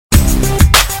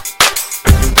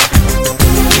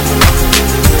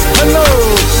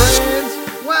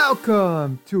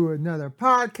Welcome to another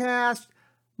podcast.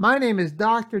 My name is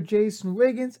Dr. Jason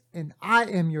Wiggins, and I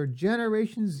am your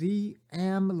Generation Z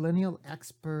and Millennial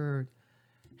expert.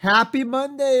 Happy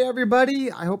Monday,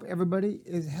 everybody. I hope everybody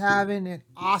is having an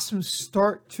awesome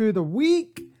start to the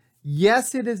week.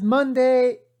 Yes, it is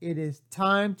Monday. It is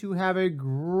time to have a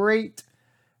great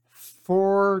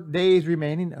 4 days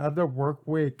remaining of the work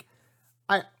week.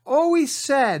 I always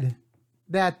said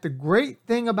that the great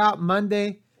thing about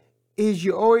Monday is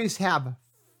you always have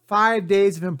 5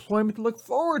 days of employment to look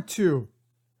forward to,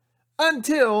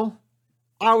 until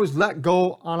I was let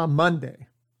go on a Monday.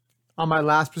 On my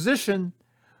last position,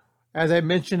 as I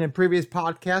mentioned in previous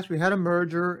podcasts, we had a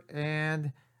merger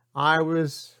and I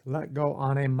was let go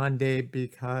on a Monday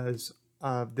because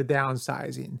of the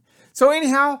downsizing. So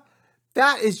anyhow,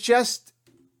 that is just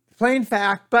plain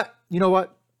fact. But you know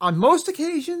what? On most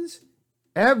occasions,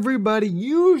 everybody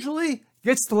usually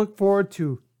gets to look forward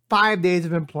to 5 days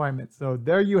of employment. So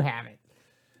there you have it.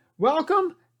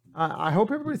 Welcome. I hope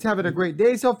everybody's having a great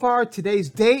day so far. Today's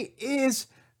date is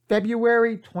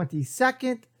February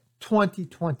 22nd,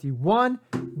 2021,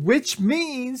 which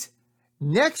means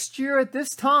next year at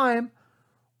this time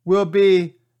will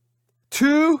be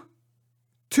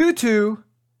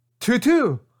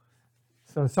 2-2-2-2.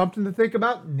 So something to think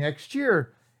about next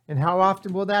year. And how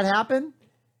often will that happen?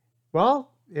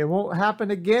 Well, it won't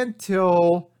happen again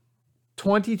till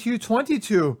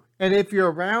 22-22. And if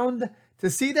you're around to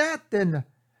see that, then it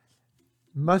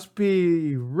must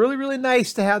be really, really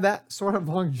nice to have that sort of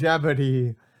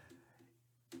longevity.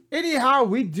 Anyhow,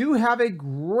 we do have a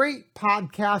great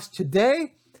podcast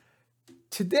today.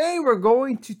 Today, we're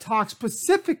going to talk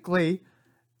specifically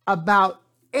about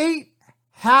 8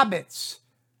 habits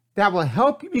that will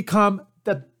help you become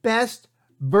the best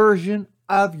version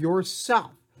of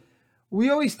yourself.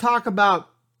 We always talk about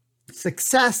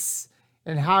success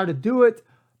and how to do it,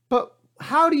 but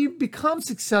how do you become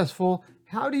successful?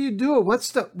 How do you do it? What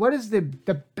is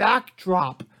the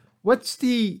backdrop? What is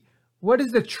the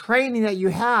training that you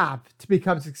have to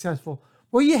become successful?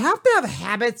 Well, you have to have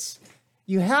habits.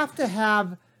 You have to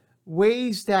have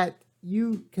ways that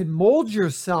you can mold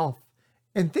yourself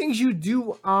and things you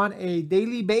do on a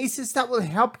daily basis that will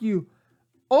help you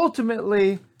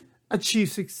ultimately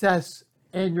achieve success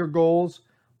and your goals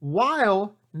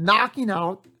while knocking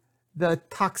out the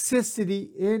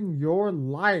toxicity in your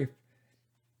life.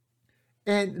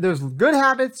 And there's good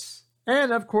habits,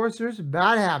 and of course there's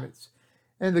bad habits.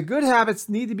 And the good habits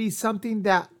need to be something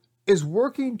that is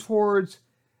working towards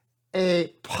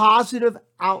a positive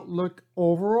outlook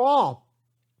overall.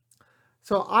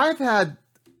 So I've had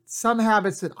some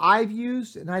habits that I've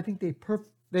used, and I think they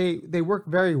work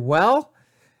very well.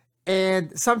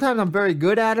 And sometimes I'm very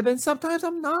good at it, and sometimes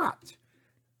I'm not.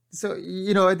 So,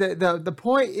 you know, the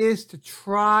point is to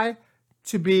try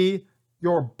to be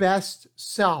your best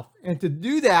self. And to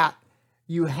do that,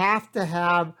 you have to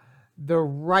have the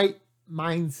right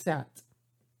mindset.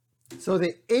 So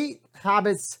the 8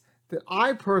 habits that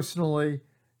I personally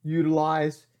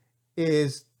utilize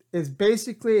is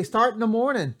basically start in the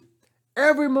morning.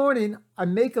 Every morning, I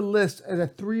make a list of the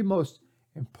 3 most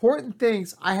important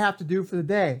things I have to do for the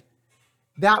day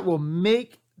that will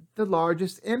make the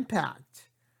largest impact.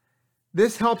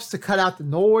 This helps to cut out the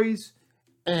noise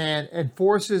and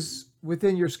forces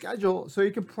within your schedule so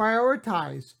you can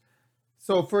prioritize.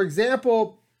 So, for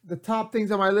example, the top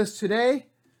things on my list today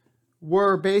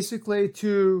were basically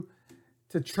to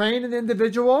train an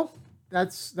individual.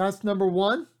 That's number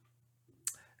 1.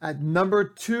 Number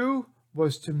 2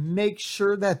 was to make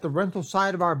sure that the rental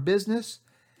side of our business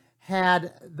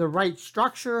had the right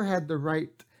structure, had the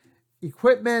right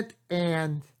equipment,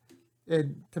 and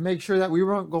to make sure that we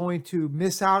weren't going to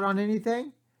miss out on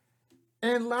anything.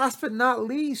 And last but not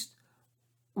least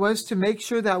was to make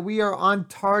sure that we are on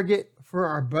target for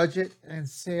our budget and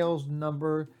sales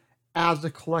number as a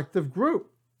collective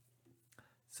group.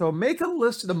 So make a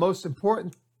list of the most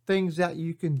important things that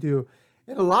you can do.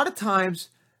 And a lot of times,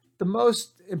 the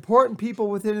most important people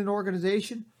within an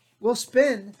organization will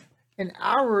spend an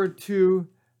hour or 2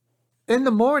 in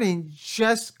the morning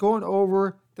just going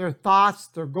over their thoughts,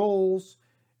 their goals,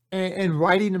 and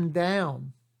writing them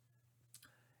down.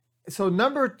 So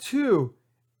number 2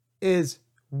 is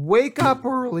wake up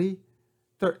early.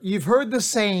 You've heard the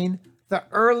saying, the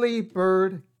early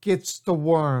bird gets the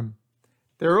worm.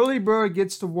 The early bird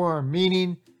gets the worm,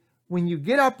 meaning when you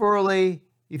get up early,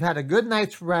 you've had a good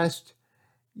night's rest,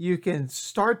 you can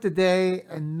start the day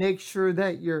and make sure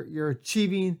that you're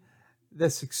achieving the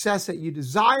success that you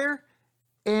desire.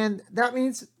 And that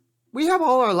means we have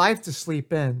all our life to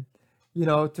sleep in,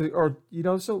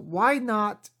 so why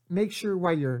not make sure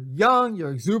while you're young,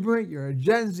 you're exuberant, you're a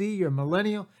Gen Z, you're a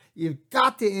millennial, you've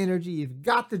got the energy, you've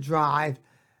got the drive.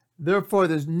 Therefore,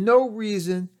 there's no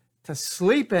reason to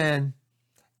sleep in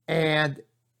and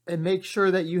make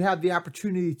sure that you have the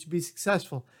opportunity to be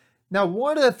successful. Now,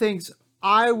 one of the things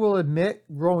I will admit,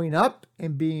 growing up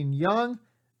and being young,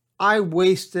 I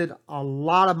wasted a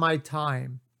lot of my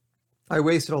time. I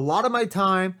wasted a lot of my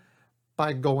time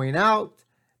by going out,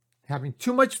 having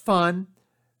too much fun.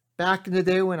 Back in the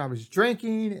day when I was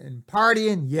drinking and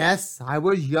partying, yes, I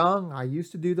was young. I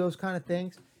used to do those kind of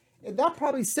things. And that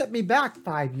probably set me back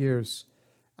 5 years.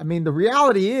 I mean, the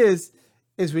reality is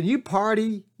when you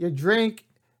party, you drink,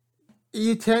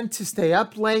 you tend to stay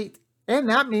up late, and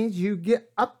that means you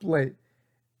get up late.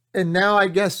 And now, I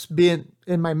guess, being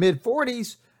in my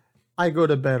mid-40s, I go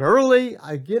to bed early,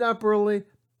 I get up early,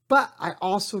 but I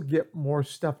also get more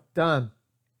stuff done.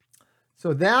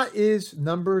 So that is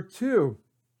number 2.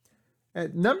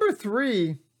 And number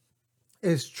 3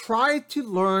 is try to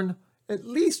learn at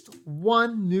least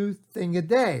one new thing a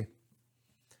day.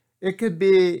 It could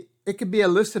be a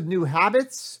list of new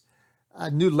habits,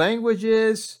 new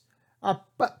languages,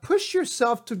 but push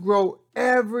yourself to grow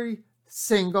every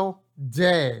single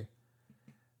day.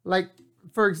 Like,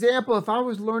 for example, if I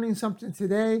was learning something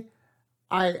today,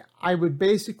 I would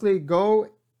basically go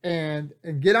and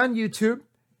get on YouTube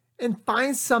and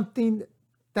find something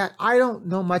that I don't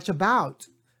know much about.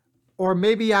 Or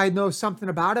maybe I know something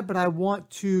about it, but I want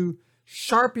to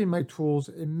sharpen my tools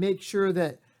and make sure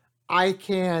that I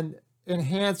can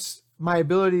enhance my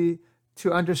ability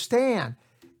to understand.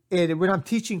 And when I'm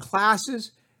teaching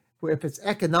classes, if it's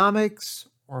economics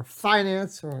or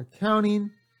finance or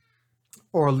accounting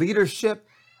or leadership,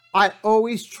 I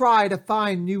always try to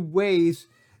find new ways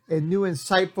and new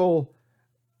insightful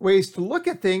ways to look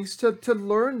at things to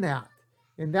learn that.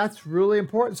 And that's really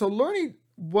important. So learning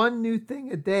one new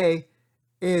thing a day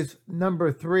is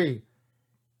number 3.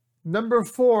 Number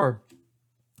 4,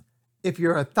 if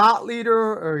you're a thought leader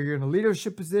or you're in a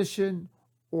leadership position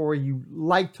or you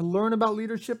like to learn about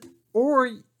leadership or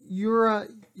you're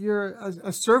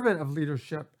a servant of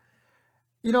leadership,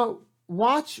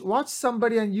 watch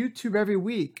somebody on YouTube every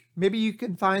week. Maybe you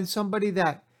can find somebody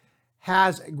that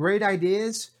has great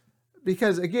ideas,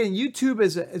 because again, YouTube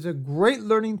is a great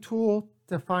learning tool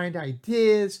to find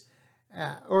ideas.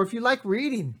 Or if you like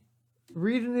reading,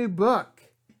 read a new book,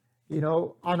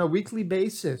 on a weekly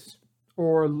basis,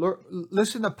 or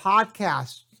listen to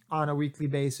podcasts on a weekly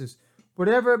basis.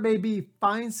 Whatever it may be,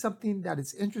 find something that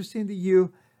is interesting to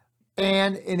you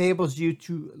and enables you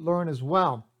to learn as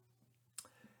well.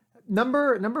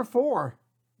 Number 4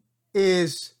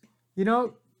 is,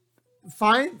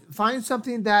 find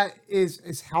something that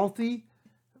is healthy.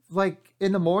 Like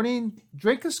in the morning,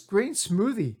 drink a green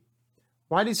smoothie.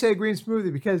 Why do you say a green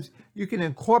smoothie? Because you can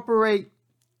incorporate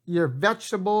your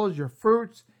vegetables, your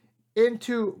fruits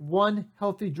into one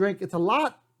healthy drink. It's a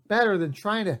lot better than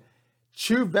trying to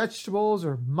chew vegetables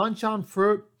or munch on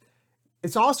fruit.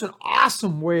 It's also an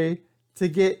awesome way to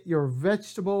get your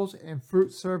vegetables and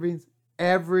fruit servings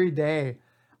every day.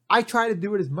 I try to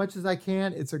do it as much as I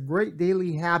can. It's a great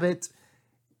daily habit.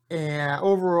 And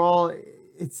overall,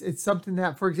 it's something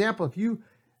that, for example,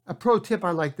 a pro tip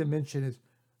I like to mention is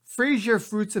freeze your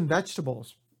fruits and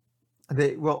vegetables.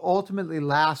 They will ultimately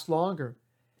last longer.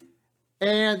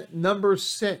 And number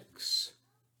 6,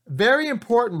 very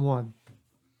important one,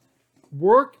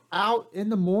 work out in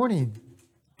the morning.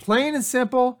 Plain and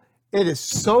simple, it is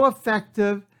so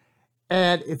effective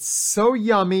and it's so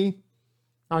yummy.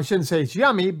 I shouldn't say it's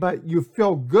yummy, but you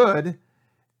feel good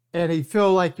and you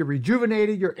feel like you're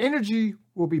rejuvenated. Your energy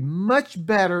will be much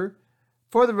better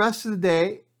for the rest of the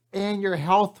day, and your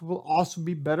health will also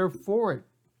be better for it.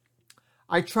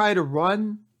 I try to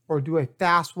run or do a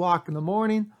fast walk in the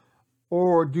morning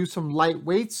or do some light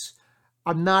weights.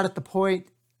 I'm not at the point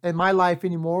in my life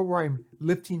anymore where I'm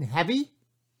lifting heavy.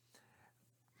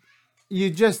 You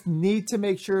just need to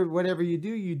make sure whatever you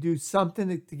do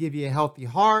something to give you a healthy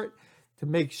heart, to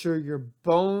make sure your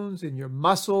bones and your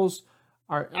muscles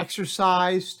are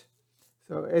exercised.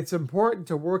 So it's important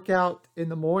to work out in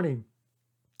the morning.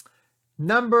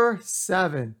 Number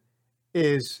 7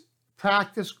 is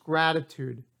practice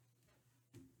gratitude.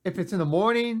 If it's in the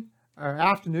morning or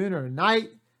afternoon or night,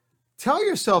 tell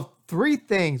yourself 3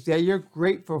 things that you're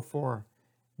grateful for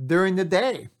during the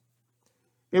day.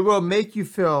 It will make you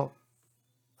feel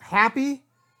happy.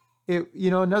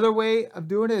 Another way of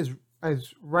doing it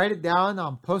is write it down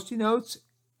on Post-it notes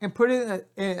and put it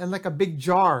in like a big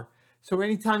jar. So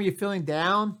anytime you're feeling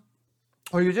down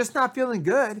or you're just not feeling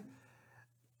good,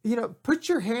 put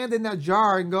your hand in that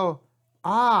jar and go,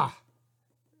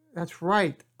 that's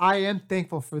right. I am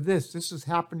thankful for this. This has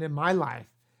happened in my life.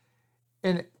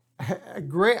 And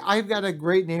I've got a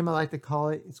great name I like to call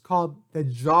it. It's called the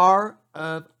Jar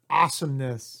of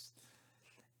Awesomeness.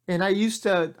 And I used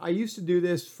to do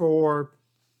this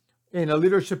in a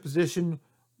leadership position.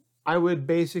 I would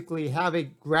basically have a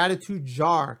gratitude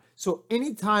jar. So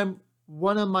anytime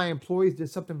one of my employees did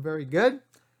something very good,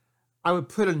 I would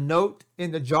put a note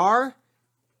in the jar.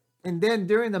 And then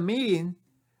during the meeting,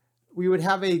 we would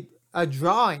have a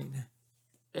drawing.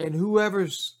 And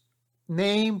whoever's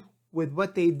name with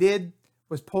what they did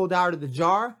was pulled out of the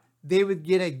jar, they would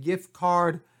get a gift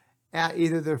card at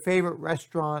either their favorite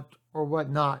restaurant or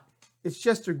whatnot. It's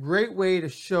just a great way to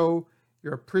show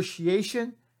your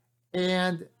appreciation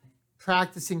and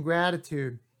practicing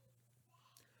gratitude.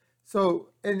 So,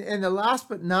 and the last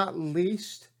but not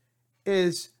least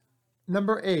is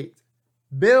number 8,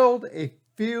 build a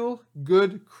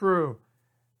feel-good crew.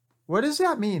 What does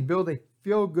that mean, build a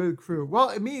feel-good crew? Well,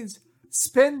 it means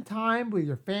spend time with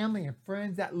your family and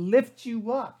friends that lift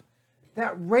you up,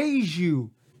 that raise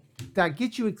you, that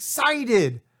get you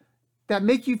excited, that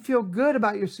make you feel good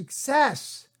about your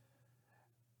success.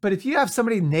 But if you have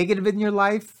somebody negative in your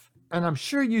life, and I'm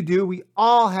sure you do, we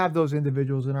all have those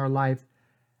individuals in our life,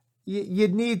 you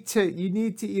need to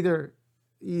either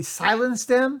silence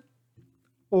them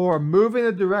or move in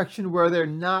a direction where they're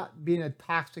not being a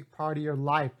toxic part of your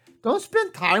life. Don't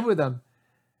spend time with them.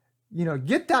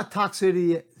 Get that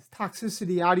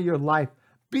toxicity out of your life.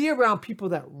 Be around people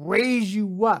that raise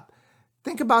you up.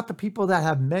 Think about the people that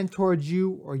have mentored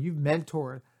you or you've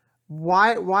mentored.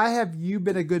 Why have you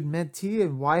been a good mentee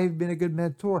and why have you been a good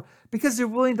mentor? Because they're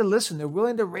willing to listen. They're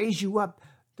willing to raise you up.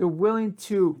 They're willing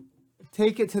to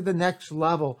take it to the next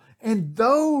level. And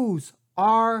those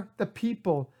are the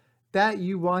people that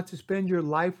you want to spend your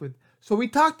life with. So we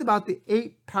talked about the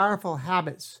 8 powerful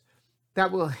habits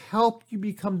that will help you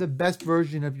become the best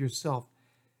version of yourself.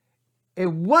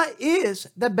 And what is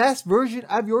the best version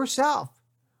of yourself?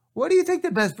 What do you think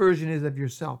the best version is of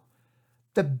yourself?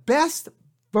 The best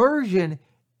version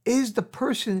is the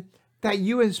person that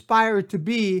you inspire to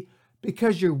be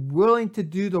because you're willing to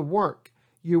do the work.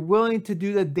 You're willing to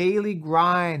do the daily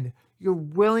grind. You're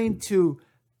willing to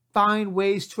find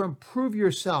ways to improve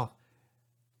yourself.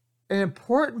 An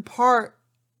important part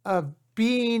of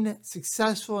being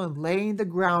successful and laying the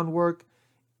groundwork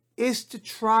is to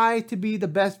try to be the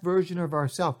best version of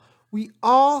ourselves. We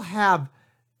all have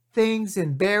things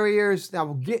and barriers that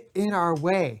will get in our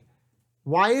way.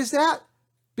 Why is that?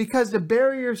 Because the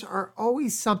barriers are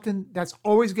always something that's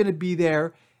always going to be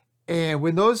there. And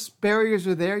when those barriers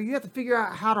are there, you have to figure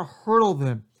out how to hurdle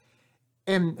them.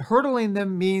 And hurdling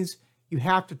them means you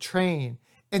have to train.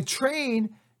 And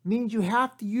train means you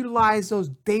have to utilize those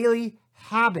daily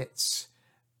habits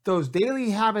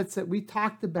that we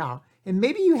talked about. And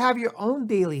maybe you have your own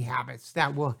daily habits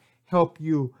that will help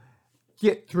you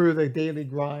get through the daily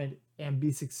grind and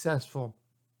be successful.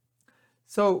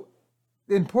 So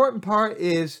the important part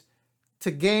is to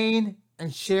gain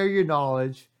and share your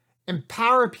knowledge,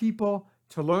 empower people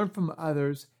to learn from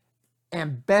others,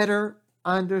 and better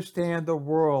understand the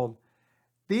world.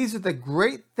 These are the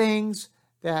great things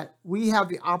that we have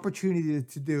the opportunity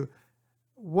to do.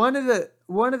 One of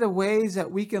the ways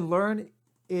that we can learn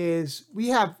is we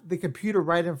have the computer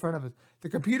right in front of us. The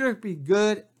computer can be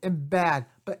good and bad,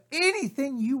 but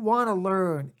anything you want to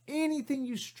learn, anything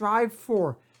you strive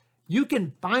for, you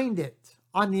can find it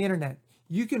on the internet.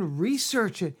 You can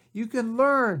research it. You can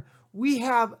learn. We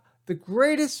have the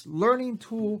greatest learning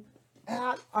tool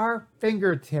at our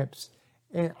fingertips.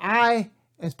 And I,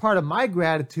 as part of my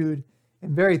gratitude,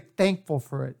 am very thankful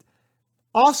for it.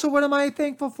 Also, what am I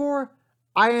thankful for?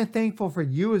 I am thankful for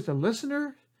you as a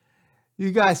listener.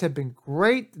 You guys have been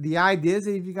great. The ideas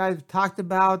that you guys have talked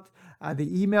about, the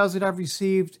emails that I've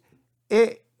received,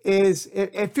 it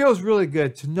feels really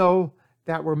good to know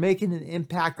that we're making an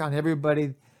impact on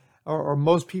everybody or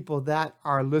most people that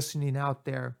are listening out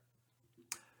there.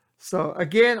 So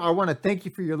again, I want to thank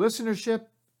you for your listenership.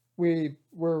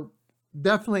 We're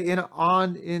definitely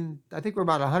I think we're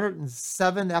about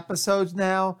 107 episodes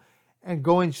now and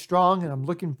going strong, and I'm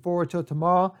looking forward to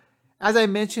tomorrow. As I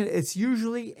mentioned, it's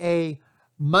usually a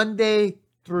Monday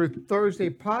through Thursday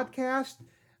podcast.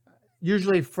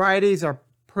 Usually Fridays are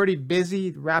pretty busy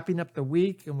wrapping up the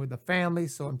week and with the family,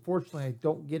 so unfortunately I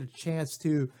don't get a chance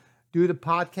to do the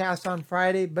podcast on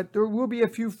Friday, but there will be a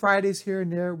few Fridays here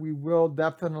and there. We will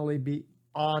definitely be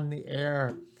on the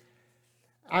air.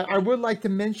 I would like to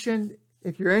mention,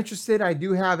 if you're interested, I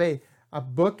do have a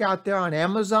book out there on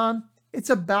Amazon. It's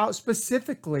about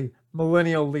specifically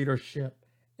millennial leadership.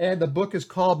 And the book is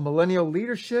called Millennial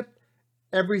Leadership,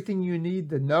 Everything You Need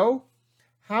to Know,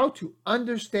 how to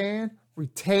understand,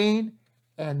 retain,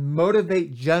 and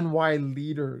motivate Gen Y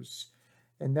leaders.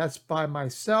 And that's by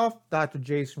myself, Dr.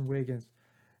 Jason Wiggins.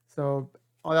 So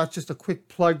that's just a quick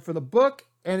plug for the book.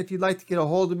 And if you'd like to get a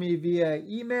hold of me via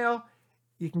email,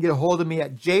 you can get a hold of me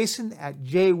at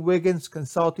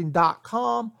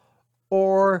jason@jwigginsconsulting.com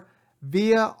or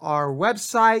via our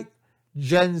website,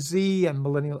 Gen Z and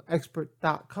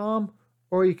millennialexpert.com,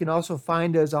 or you can also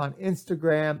find us on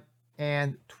Instagram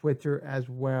and Twitter as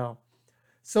well.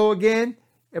 So again,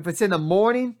 if it's in the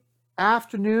morning,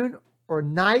 afternoon, or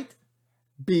night,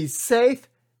 be safe,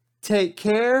 take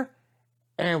care,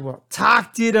 and we'll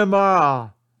talk to you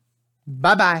tomorrow.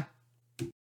 Bye-bye.